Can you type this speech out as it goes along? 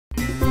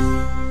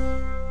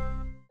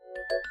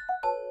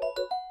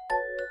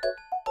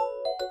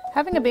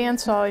Having a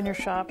bandsaw in your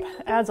shop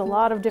adds a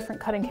lot of different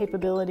cutting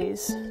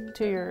capabilities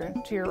to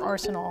your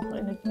arsenal.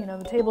 And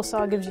the table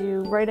saw gives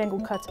you right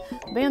angle cuts.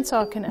 The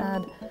bandsaw can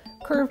add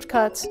curved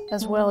cuts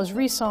as well as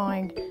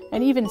resawing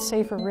and even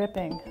safer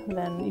ripping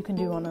than you can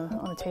do on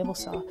a table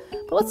saw.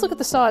 But let's look at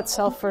the saw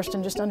itself first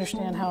and just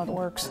understand how it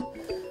works.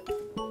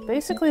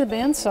 Basically, the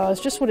bandsaw is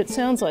just what it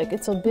sounds like.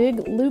 It's a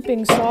big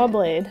looping saw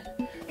blade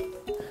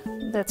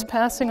that's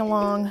passing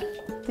along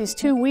these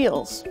two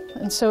wheels.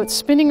 And so it's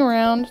spinning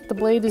around, the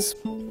blade is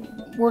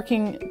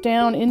working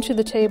down into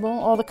the table,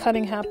 all the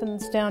cutting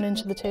happens down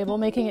into the table,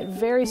 making it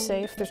very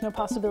safe. There's no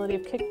possibility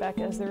of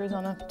kickback as there is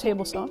on a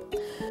table saw.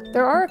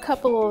 There are a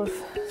couple of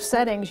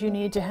settings you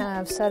need to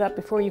have set up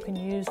before you can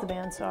use the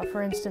bandsaw.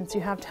 For instance,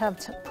 you have to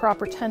have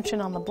proper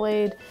tension on the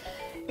blade,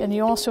 and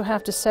you also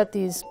have to set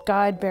these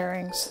guide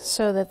bearings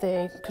so that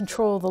they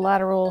control the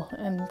lateral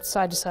and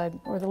side to side,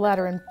 or the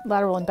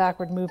lateral and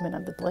backward movement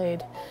of the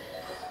blade.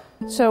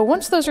 So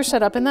once those are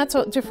set up, and that's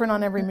different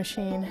on every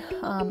machine,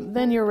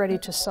 then you're ready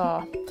to saw.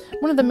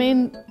 One of the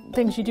main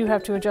things you do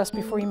have to adjust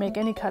before you make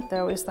any cut,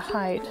 though, is the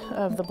height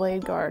of the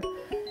blade guard.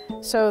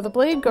 So the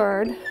blade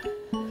guard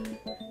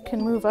can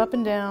move up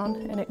and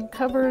down, and it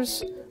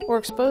covers or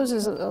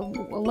exposes a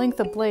length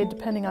of blade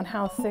depending on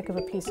how thick of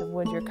a piece of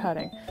wood you're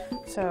cutting.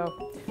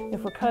 So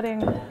if we're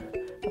cutting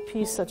a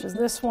piece such as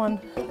this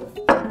one,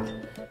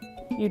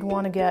 you'd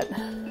want to get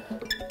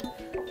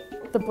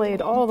the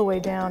blade all the way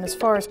down as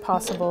far as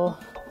possible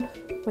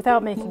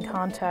without making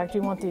contact.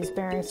 You want these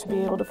bearings to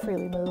be able to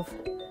freely move.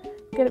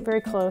 Get it very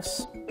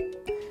close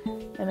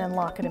and then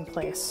lock it in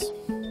place.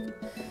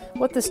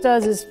 What this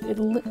does is it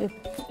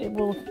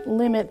will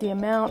limit the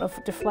amount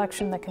of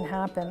deflection that can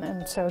happen,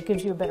 and so it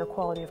gives you a better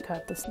quality of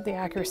cut. The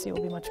accuracy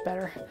will be much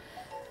better.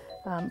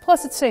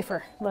 Plus it's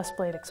safer, less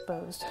blade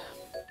exposed.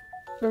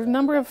 There are a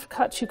number of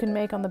cuts you can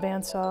make on the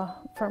bandsaw,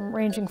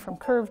 ranging from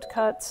curved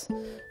cuts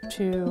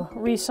to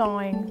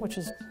resawing, which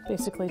is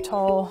basically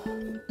tall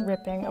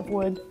ripping of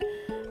wood.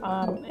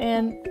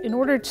 And in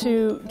order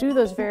to do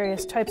those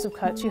various types of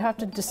cuts, you have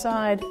to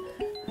decide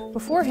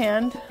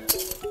beforehand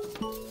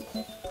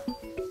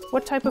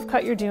what type of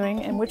cut you're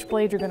doing and which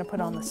blade you're going to put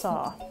on the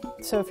saw.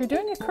 So if you're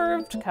doing a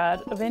curved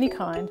cut of any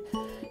kind,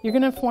 you're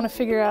going to want to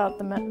figure out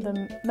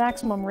the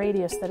maximum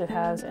radius that it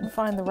has and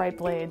find the right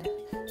blade.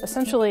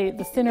 Essentially,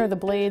 the thinner the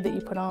blade that you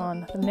put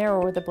on, the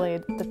narrower the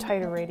blade, the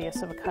tighter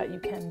radius of a cut you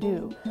can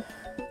do.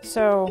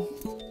 So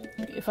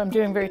if I'm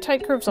doing very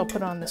tight curves, I'll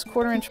put on this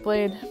 1/4 inch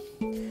blade.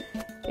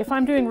 If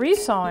I'm doing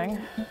resawing,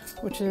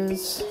 which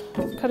is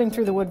cutting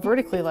through the wood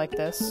vertically like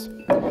this,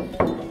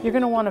 you're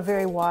going to want a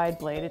very wide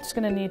blade. It's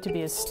going to need to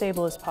be as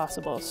stable as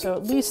possible. So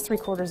at least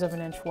 3/4 of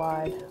an inch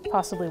wide,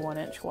 possibly 1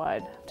 inch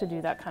wide to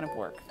do that kind of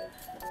work.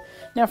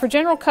 Now for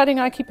general cutting,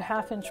 I keep a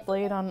 1/2 inch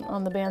blade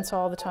on the bandsaw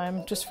all the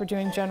time, just for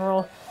doing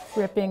general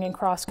ripping and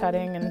cross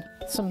cutting and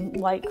some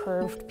light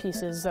curved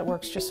pieces. That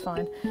works just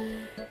fine.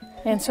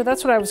 And so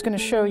that's what I was going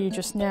to show you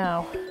just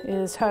now,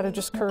 is how to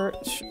just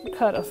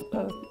cut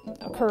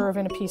a curve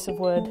in a piece of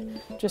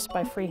wood just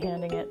by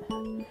freehanding it.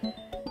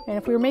 And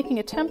if we were making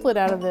a template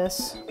out of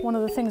this, one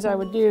of the things I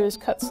would do is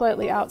cut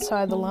slightly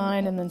outside the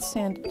line and then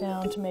sand it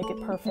down to make it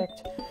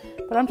perfect.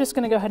 But I'm just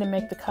going to go ahead and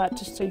make the cut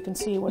just so you can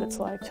see what it's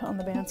like on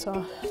the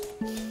bandsaw.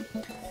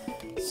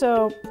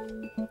 So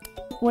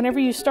whenever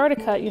you start a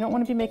cut, you don't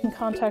want to be making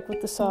contact with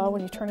the saw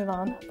when you turn it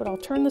on, but I'll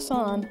turn this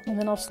on and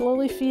then I'll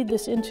slowly feed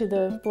this into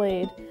the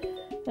blade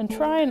and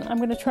I'm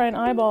going to try and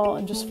eyeball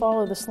and just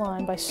follow this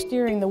line by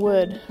steering the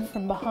wood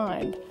from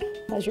behind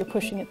as you're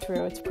pushing it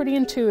through. It's pretty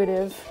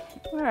intuitive.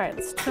 All right,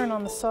 let's turn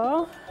on the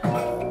saw.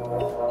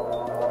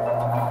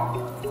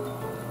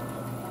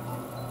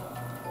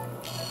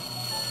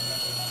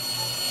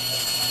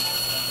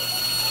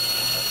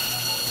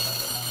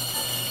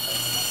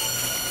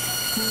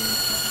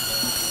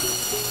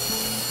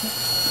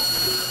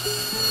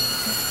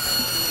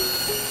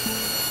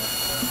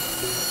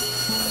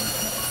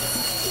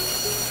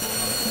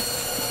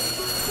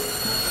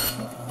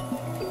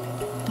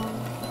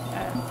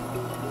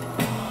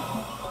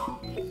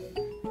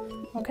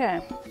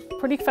 Okay,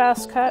 pretty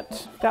fast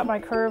cut. Got my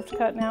curved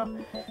cut now.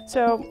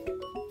 So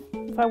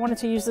if I wanted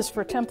to use this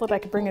for a template, I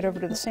could bring it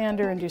over to the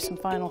sander and do some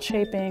final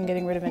shaping,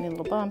 getting rid of any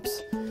little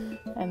bumps,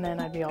 and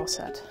then I'd be all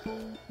set.